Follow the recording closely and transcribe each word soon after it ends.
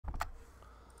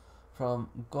from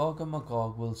Gog and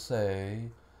Magog will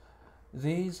say,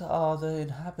 "These are the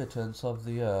inhabitants of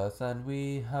the earth, and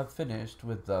we have finished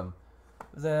with them.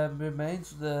 There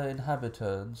remains the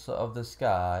inhabitants of the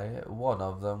sky. One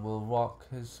of them will rock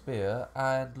his spear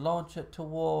and launch it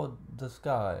toward the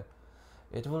sky.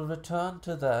 It will return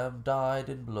to them dyed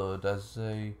in blood as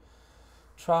a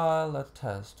trial and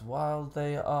test. While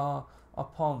they are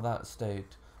upon that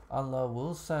state, Allah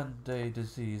will send a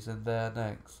disease in their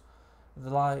necks,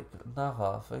 like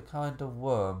naraf, a kind of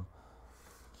worm,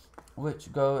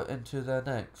 which go into their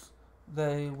necks.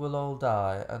 They will all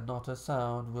die, and not a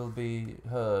sound will be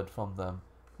heard from them.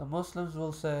 The Muslims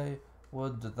will say,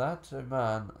 would that a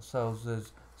man sells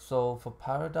his soul for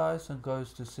paradise and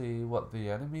goes to see what the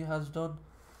enemy has done?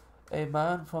 A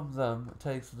man from them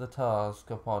takes the task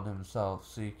upon himself,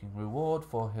 seeking reward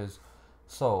for his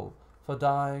soul. For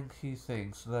dying, he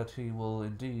thinks that he will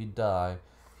indeed die.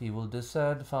 He will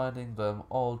descend, finding them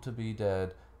all to be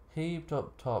dead, heaped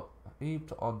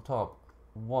heaped on top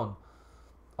one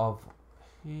of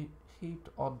heaped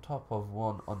on top of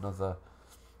one another.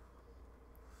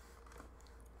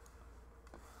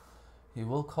 He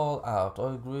will call out,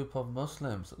 O group of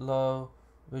Muslims, lo,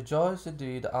 rejoice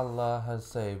indeed, Allah has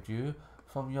saved you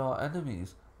from your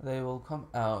enemies. They will come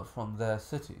out from their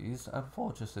cities and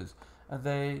fortresses, and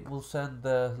they will send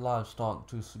their livestock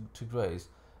to graze,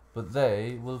 but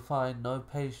they will find no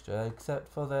pasture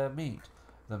except for their meat,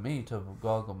 the meat of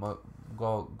Gog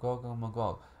and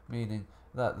Magog, meaning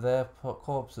that their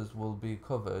corpses will be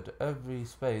covered every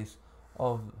space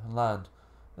of land.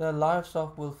 Their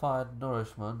livestock will find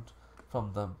nourishment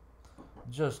from them,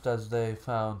 just as they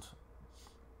found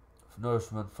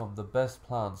nourishment from the best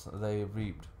plants they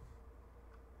reaped.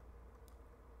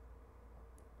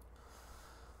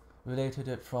 Related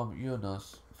it from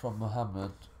Yunus, from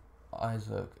Muhammad,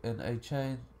 Isaac, in a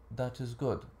chain that is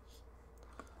good.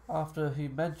 After he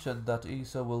mentioned that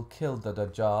Isa will kill the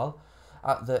Dajjal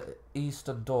at the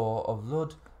eastern door of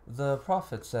Lud, the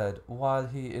Prophet said, while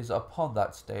he is upon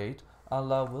that state,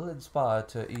 Allah will inspire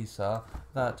to Isa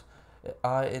that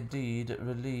I indeed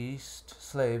released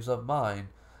slaves of mine,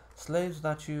 slaves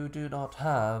that you do not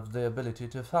have the ability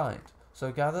to fight.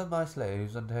 So gather my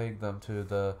slaves and take them to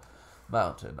the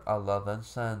mountain. Allah then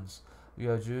sends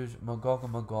Yajuj, Magog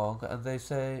and Magog, and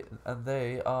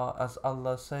they are, as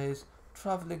Allah says,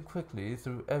 traveling quickly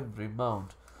through every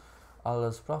mount.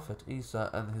 Allah's Prophet Isa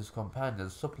and his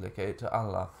companions supplicate to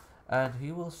Allah, and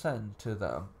He will send to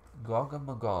them Gog and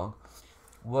Magog,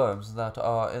 worms that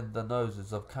are in the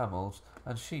noses of camels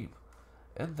and sheep,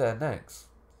 in their necks,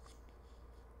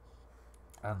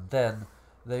 and then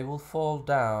they will fall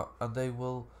down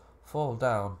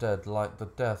dead like the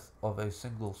death of a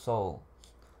single soul.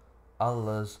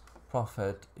 Allah's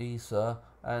Prophet Isa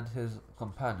and his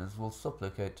companions will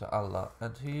supplicate to Allah,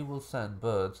 and He will send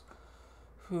birds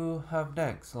who have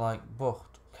necks like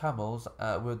bukht, camels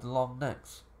with long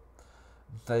necks.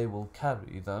 They will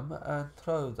carry them and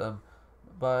throw them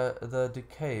by the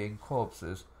decaying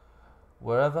corpses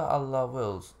wherever Allah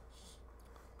wills,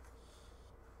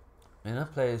 in a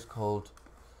place called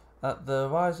at the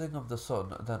rising of the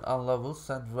sun. Then Allah will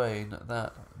send rain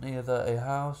that neither a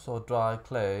house or dry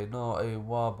clay nor a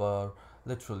wabar,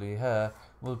 literally hair,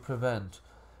 will prevent.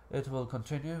 It will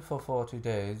continue for 40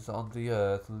 days on the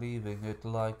earth, leaving it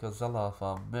like a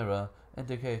zalafam mirror,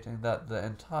 indicating that the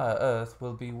entire earth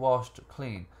will be washed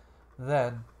clean.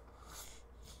 Then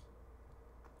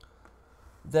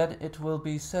it will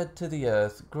be said to the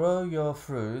earth, grow your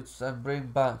fruits and bring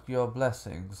back your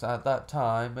blessings. At that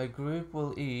time a group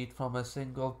will eat from a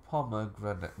single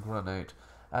pomegranate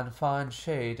and find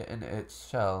shade in its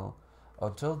shell,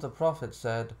 until the Prophet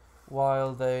said,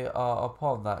 while they are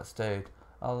upon that state,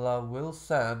 Allah will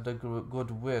send a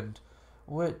good wind,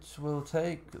 which will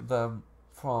take them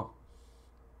from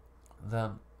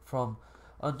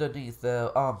underneath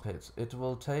their armpits. It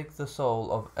will take the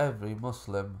soul of every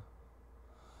Muslim.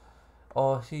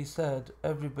 Or he said,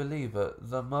 every believer,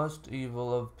 the most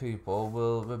evil of people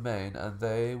will remain, and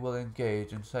they will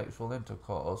engage in sexual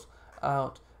intercourse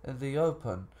out in the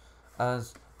open,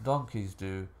 as donkeys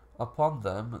do. Upon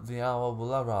them the hour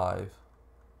will arrive.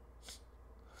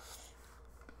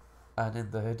 And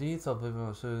in the hadith of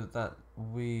Ibn Masud that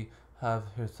we have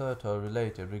hitherto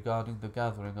related regarding the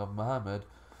gathering of Muhammad,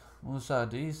 Musa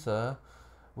and Isa,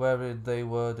 wherein they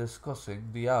were discussing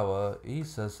the hour,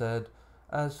 Isa said,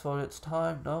 as for its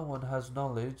time, no one has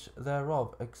knowledge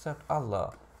thereof except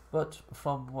Allah. But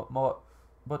from what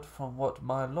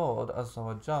my Lord Azza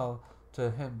wa Jal, to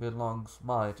Him belongs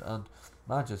might and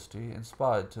majesty,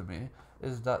 inspired to me,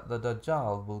 is that the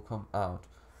Dajjal will come out,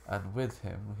 and with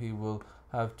him he will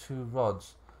have two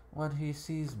rods. When he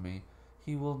sees me,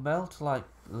 he will melt like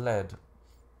lead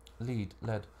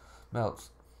melts.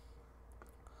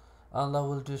 Allah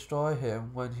will destroy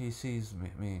him when he sees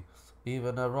me.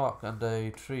 Even a rock and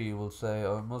a tree will say,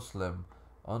 O Muslim,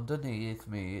 underneath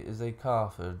me is a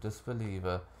kafir,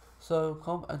 disbeliever, so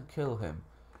come and kill him.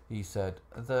 He said,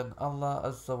 then Allah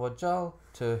Azza wa Jal,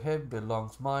 to him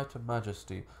belongs might and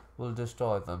majesty, will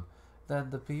destroy them. Then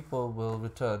the people will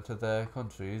return to their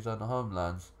countries and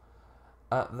homelands.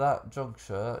 At that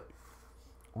juncture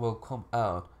will come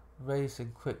out,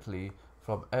 racing quickly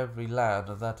from every land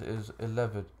that is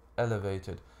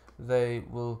elevated. They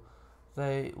will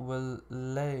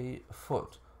lay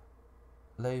foot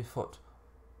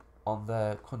on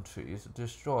their countries,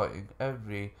 destroying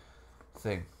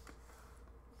everything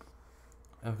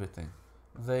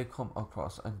they come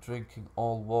across, and drinking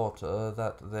all water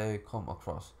that they come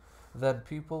across. Then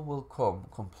people will come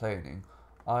complaining.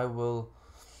 I will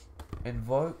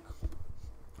invoke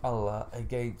Allah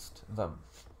against them.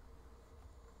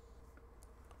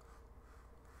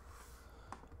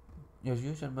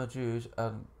 Yajuj and Majuj,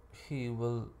 and he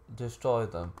will destroy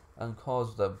them and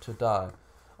cause them to die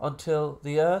until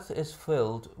the earth is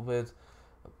filled with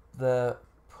their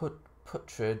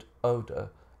putrid odor.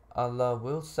 Allah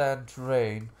will send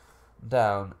rain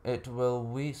down. It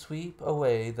will sweep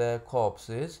away their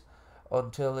corpses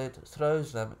until it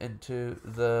throws them into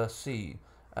the sea.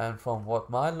 And from what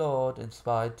my Lord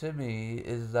inspired to me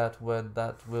is that when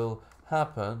that will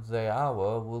happen, the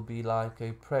hour will be like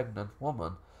a pregnant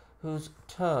woman whose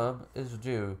term is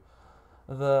due.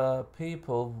 The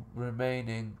people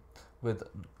remaining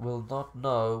will not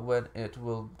know when it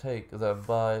will take them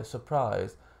by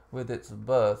surprise with its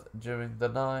birth during the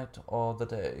night or the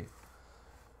day.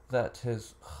 That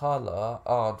his khala,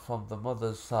 aunt from the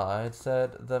mother's side,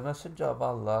 said, the Messenger of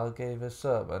Allah gave a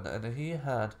sermon, and he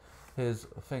had his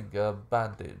finger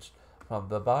bandaged from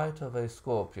the bite of a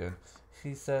scorpion.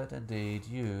 She said, indeed,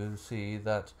 you see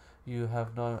that you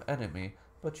have no enemy,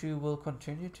 but you will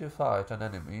continue to fight an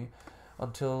enemy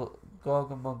until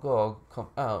Gog and Magog come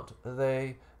out.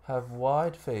 They have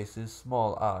wide faces,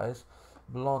 small eyes,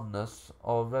 blondness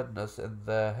or redness in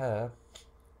their hair.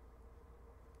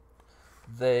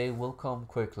 They will come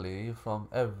quickly from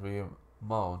every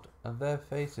mode, and their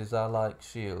faces are like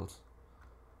shields.